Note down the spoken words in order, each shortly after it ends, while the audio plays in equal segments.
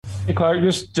Hey, Clark,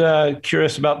 just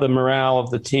curious about the morale of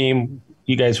the team.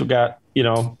 You guys got, it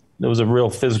was a real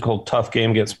physical, tough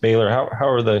game against Baylor. How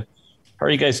are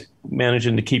you guys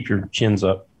managing to keep your chins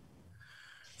up?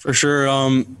 For sure.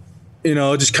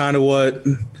 Just kind of what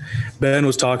Ben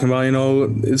was talking about,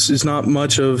 it's not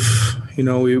much of,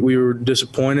 we were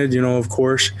disappointed, of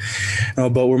course,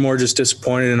 but we're more just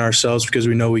disappointed in ourselves because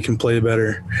we know we can play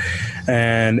better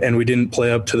and we didn't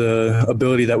play up to the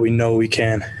ability that we know we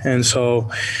can. And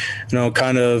so,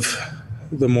 kind of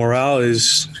the morale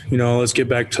is, let's get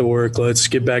back to work. Let's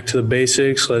get back to the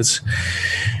basics. Let's,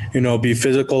 be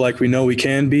physical like we know we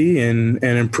can be and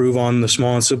improve on the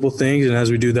small and simple things. And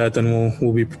as we do that, then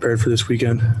we'll be prepared for this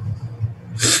weekend.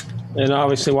 And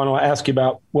obviously want to ask you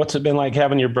about what's it been like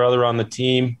having your brother on the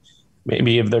team?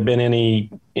 Maybe have there been any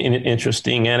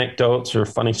interesting anecdotes or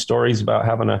funny stories about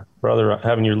having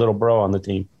your little bro on the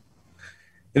team?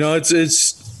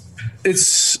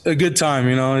 It's a good time.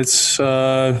 It's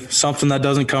something that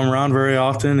doesn't come around very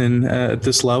often and at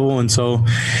this level. And so,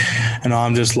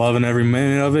 I'm just loving every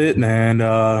minute of it and,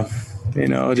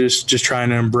 just trying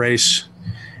to embrace,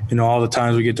 all the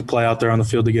times we get to play out there on the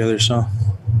field together. So.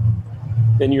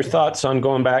 And your thoughts on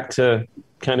going back to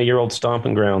kind of your old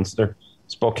stomping grounds there?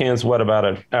 Spokane's about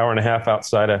an hour and a half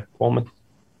outside of Pullman?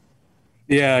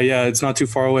 Yeah. It's not too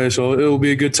far away. So it will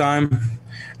be a good time.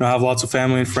 I have lots of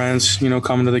family and friends,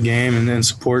 coming to the game and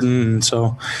supporting. And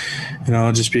so,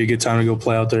 it'll just be a good time to go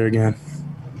play out there again.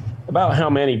 About how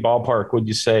many ballpark would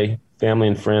you say family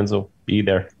and friends will be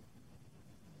there?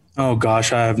 Oh,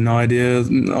 gosh, I have no idea.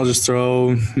 I'll just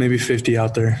throw maybe 50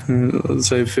 out there. Let's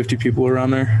say 50 people around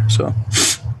there. So.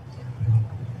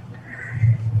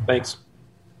 Thanks.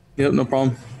 Yep, no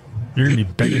problem. You're going to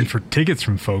be begging for tickets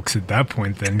from folks at that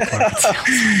point then, Clark.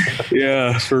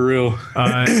 Yeah, for real.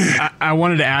 I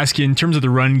wanted to ask you, in terms of the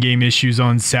run game issues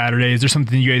on Saturday, is there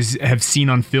something you guys have seen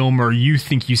on film or you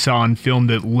think you saw on film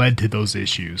that led to those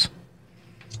issues?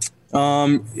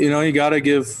 You got to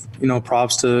give,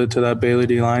 props to that Baylor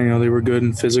D-line. They were good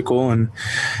and physical and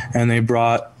they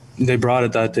brought it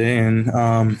that day.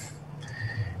 And,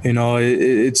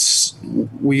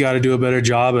 we got to do a better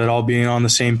job at all being on the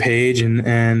same page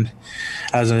and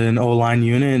as an O-line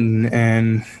unit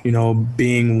and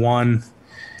being one,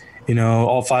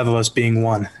 all five of us being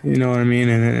one, you know what I mean?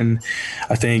 And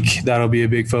I think that'll be a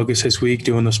big focus this week,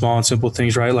 doing the small and simple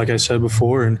things right, like I said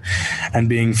before, and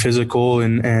being physical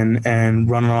and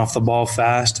running off the ball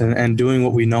fast and doing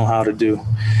what we know how to do.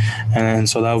 And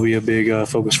so that'll be a big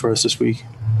focus for us this week.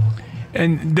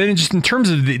 And then just in terms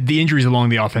of the injuries along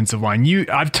the offensive line,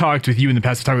 I've talked with you in the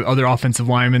past, I've talked with other offensive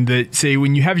linemen that say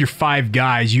when you have your five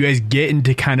guys, you guys get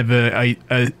into kind of a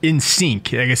in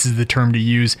sync, I guess is the term to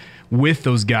use, with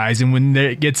those guys. And when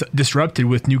it gets disrupted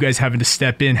with new guys having to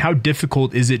step in, how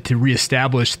difficult is it to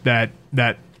reestablish that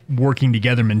working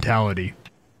together mentality?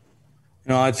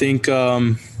 I think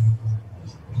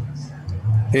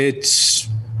it's,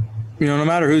 no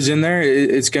matter who's in there,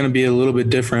 it's going to be a little bit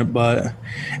different. But,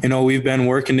 we've been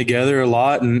working together a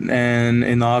lot and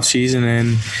in the off season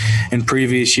and in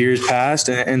previous years past.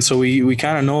 And so we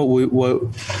kind of know what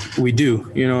we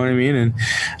do, you know what I mean?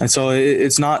 And so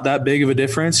it's not that big of a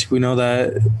difference. We know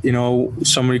that,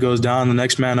 somebody goes down, the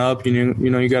next man up,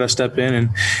 you got to step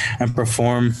in and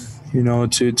perform,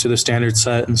 to the standard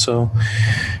set. And so,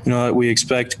 we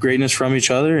expect greatness from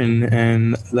each other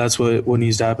and that's what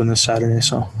needs to happen this Saturday.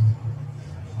 So.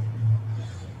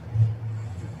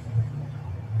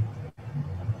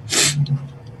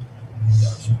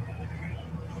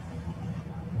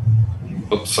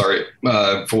 Oh, sorry.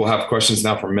 We'll have questions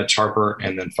now from Mitch Harper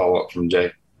and then follow up from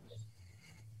Jay.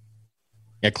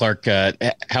 Yeah, Clark,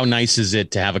 how nice is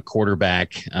it to have a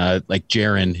quarterback like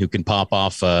Jaron who can pop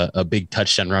off a big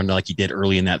touchdown run like he did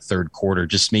early in that third quarter?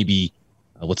 Just maybe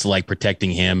what's it like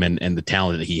protecting him and the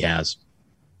talent that he has?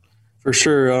 For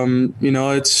sure.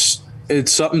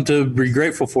 It's something to be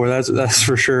grateful for. That's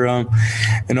for sure.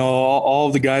 All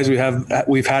of the guys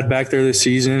we've had back there this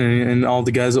season and all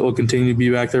the guys that will continue to be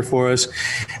back there for us,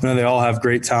 they all have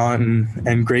great talent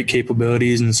and great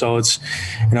capabilities. And so it's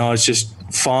just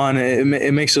fun.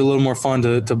 It makes it a little more fun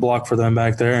to block for them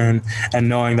back there and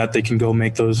knowing that they can go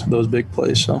make those big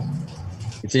plays. So.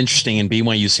 It's interesting in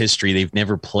BYU's history, they've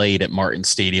never played at Martin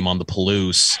Stadium on the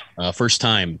Palouse. First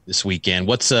time this weekend.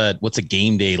 What's a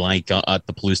game day like at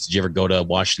the Palouse? Did you ever go to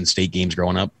Washington State games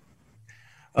growing up?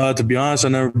 To be honest,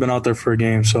 I've never been out there for a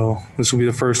game, so this will be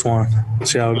the first one. We'll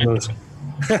see how it goes. Do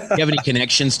you have any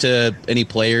connections to any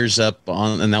players up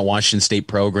in that Washington State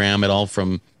program at all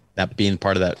from that being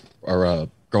part of that or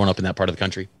growing up in that part of the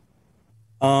country?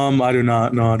 I do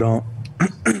not. No, I don't.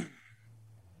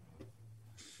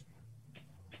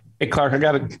 Hey, Clark, I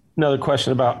got another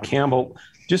question about Campbell.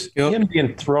 Just him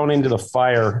being thrown into the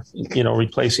fire,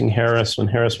 replacing Harris when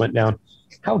Harris went down.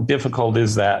 How difficult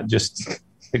is that? Just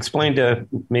explain to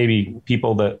maybe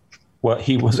people that what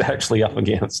he was actually up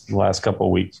against the last couple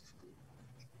of weeks.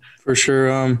 For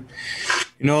sure.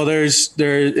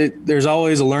 There's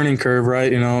always a learning curve, right?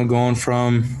 Going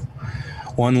from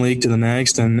one league to the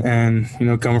next and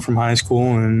coming from high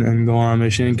school and going on a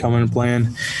mission, coming and playing,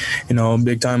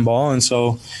 big time ball. And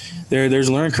so there's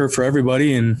a learning curve for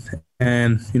everybody. And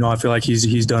I feel like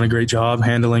he's done a great job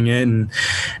handling it and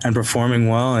performing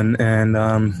well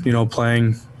and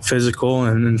playing physical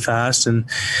and fast and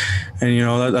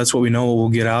that's what we know we'll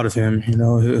get out of him.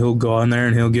 He'll go on there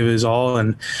and he'll give his all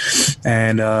and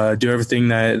do everything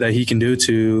that he can do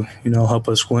to help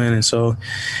us win. And so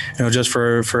just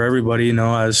for everybody,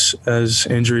 as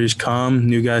injuries come,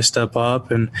 new guys step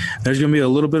up, and there's going to be a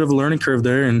little bit of a learning curve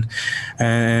there,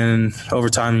 and over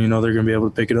time they're going to be able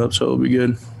to pick it up, so it'll be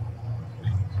good.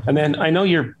 And then I know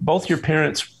both your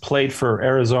parents played for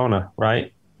Arizona,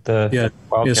 right? Yes,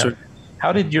 sir.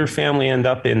 How did your family end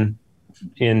up in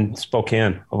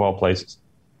Spokane, of all places?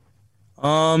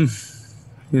 My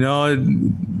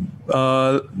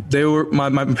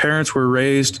parents were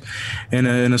raised in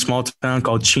a small town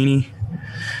called Cheney,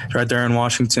 right there in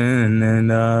Washington,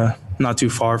 and not too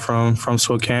far from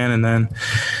Spokane. And then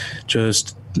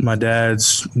just my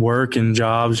dad's work and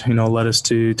jobs, led us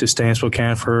to stay in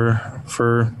Spokane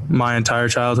for my entire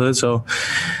childhood. So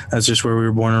that's just where we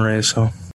were born and raised. So.